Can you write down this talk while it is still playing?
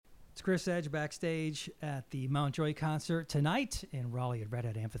It's Chris Edge backstage at the Mount Joy concert tonight in Raleigh at Red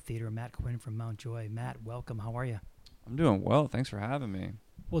Hat Amphitheater. Matt Quinn from Mount Joy. Matt, welcome. How are you? I'm doing well. Thanks for having me.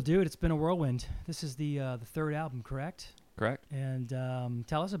 Well, dude, it's been a whirlwind. This is the third album, correct? Correct. And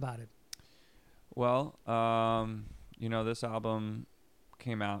tell us about it. Well, this album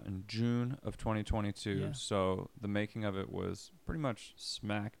came out in June of 2022, Yeah. so the making of it was pretty much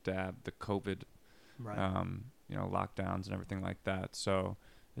smack dab the COVID, Right. lockdowns and everything like that. So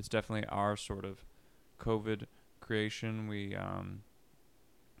it's definitely our sort of COVID creation. We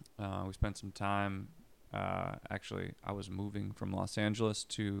spent some time. Actually, I was moving from Los Angeles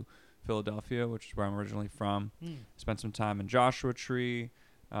to Philadelphia, which is where I'm originally from. Spent some time in Joshua Tree.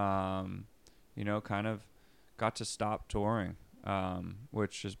 Kind of got to stop touring,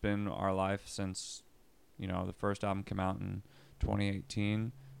 which has been our life since, the first album came out in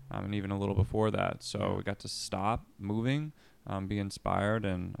 2018, and even a little before that. So we got to stop moving, be inspired,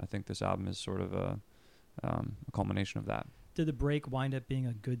 and I think this album is sort of a culmination of that. Did the break wind up being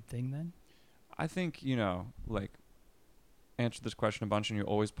a good thing then? I think, answer this question a bunch and you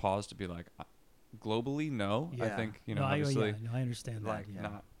always pause to be like, globally, no. Yeah. I think, obviously. I understand like that.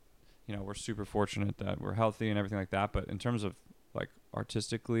 Yeah. not, we're super fortunate that we're healthy and everything like that. But in terms of like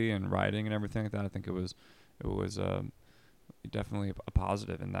artistically and writing and everything like that, I think it was definitely a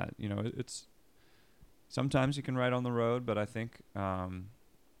positive in that, it's sometimes you can write on the road, but I think, part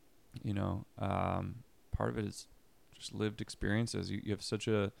of it is just lived experiences. You have such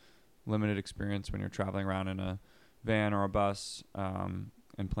a limited experience when you're traveling around in a van or a bus and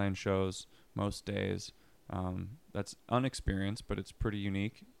playing shows most days. That's unexperienced, but it's pretty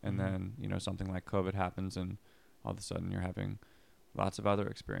unique. And then, something like COVID happens and all of a sudden you're having lots of other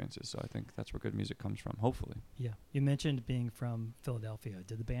experiences. So I think that's where good music comes from, hopefully. Yeah. You mentioned being from Philadelphia.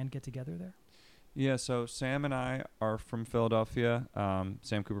 Did the band get together there? Yeah, so Sam and I are from Philadelphia.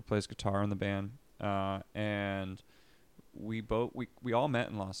 Sam Cooper plays guitar in the band. And we all met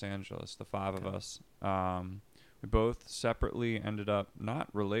in Los Angeles, the five of us. We both separately ended up not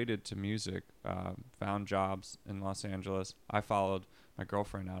related to music, found jobs in Los Angeles. I followed my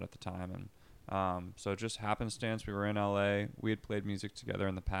girlfriend out at the time, and so just happenstance, we were in LA. We had played music together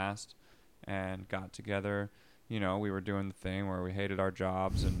in the past and got together. We were doing the thing where we hated our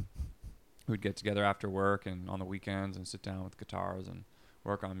jobs and we'd get together after work and on the weekends and sit down with guitars and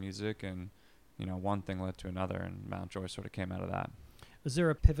work on music, and one thing led to another, and Mount Joy sort of came out of that. Was there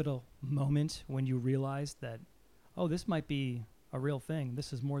a pivotal moment when you realized that, oh, this might be a real thing?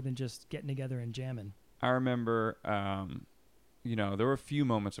 This is more than just getting together and jamming. I remember, there were a few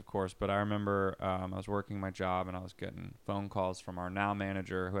moments, of course, but I remember I was working my job and I was getting phone calls from our now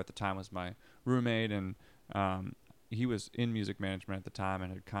manager, who at the time was my roommate, and he was in music management at the time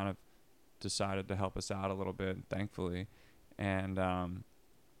and had kind of decided to help us out a little bit, thankfully. And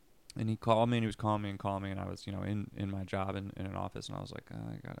he called me, and he was calling me, and I was, in my job in an office, and I was like,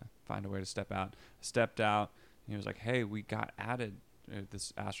 I gotta find a way to step out. I stepped out, and he was like, hey, we got added.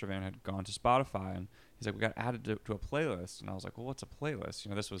 This Astrovan had gone to Spotify, and he's like, we got added to a playlist. And I was like, well, what's a playlist?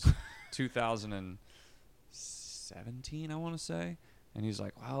 This was 2017, I want to say. And he's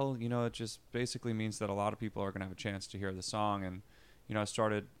like, well, it just basically means that a lot of people are gonna have a chance to hear the song. And I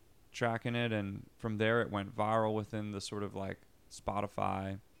started tracking it, and from there it went viral within the sort of like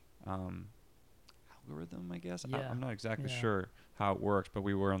Spotify algorithm, I guess. Yeah. I'm not exactly sure how it works, but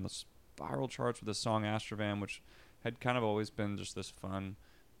we were on the spiral charts with the song Astrovan, which had kind of always been just this fun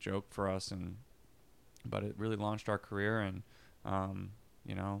joke for us, but it really launched our career. And not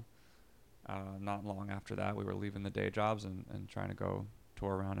long after that, we were leaving the day jobs and trying to go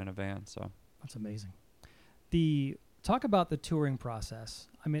tour around in a van. So that's amazing. Talk about the touring process.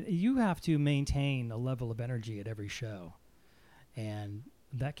 I mean, you have to maintain a level of energy at every show, and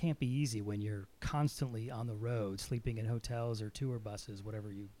that can't be easy when you're constantly on the road, sleeping in hotels or tour buses,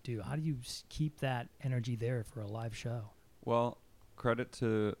 whatever you do. How do you keep that energy there for a live show? Well, credit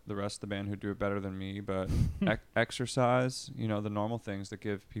to the rest of the band who do it better than me, but exercise, the normal things that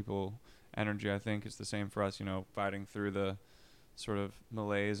give people energy, I think, is the same for us, fighting through the sort of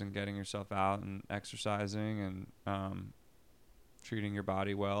malaise and getting yourself out and exercising and treating your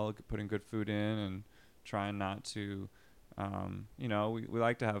body well, putting good food in, and trying not to we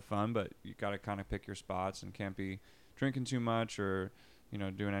like to have fun, but you got to kind of pick your spots and can't be drinking too much or,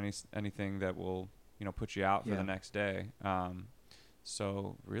 doing anything that will, put you out for the next day.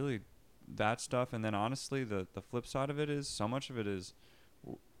 So really that stuff. And then honestly, the flip side of it is so much of it is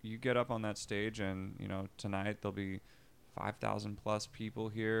you get up on that stage and, tonight there'll be 5,000 plus people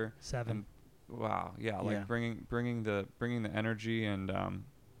here. 7. And, wow. Yeah. Like bringing the energy, and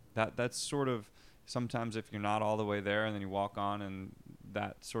that's sort of, sometimes if you're not all the way there and then you walk on and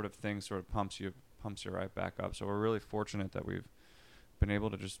that sort of thing sort of pumps you right back up. So we're really fortunate that we've been able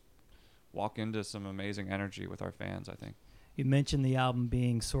to just walk into some amazing energy with our fans, I think. You mentioned the album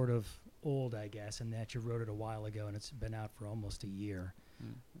being sort of old, I guess, and that you wrote it a while ago and it's been out for almost a year.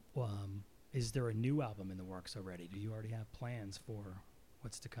 Is there a new album in the works already? Do you already have plans for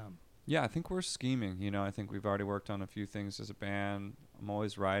what's to come? Yeah, I think we're scheming. You know, I think we've already worked on a few things as a band. I'm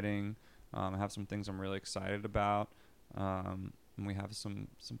always writing. I have some things I'm really excited about. And we have some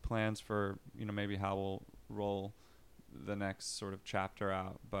plans for, you know, maybe how we'll roll the next sort of chapter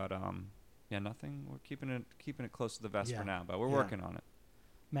out. But yeah, nothing. We're keeping it close to the vest for now, but we're working on it.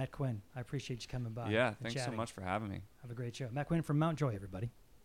 Matt Quinn, I appreciate you coming by. Yeah, thanks so much for having me. Have a great show. Matt Quinn from Mount Joy, everybody.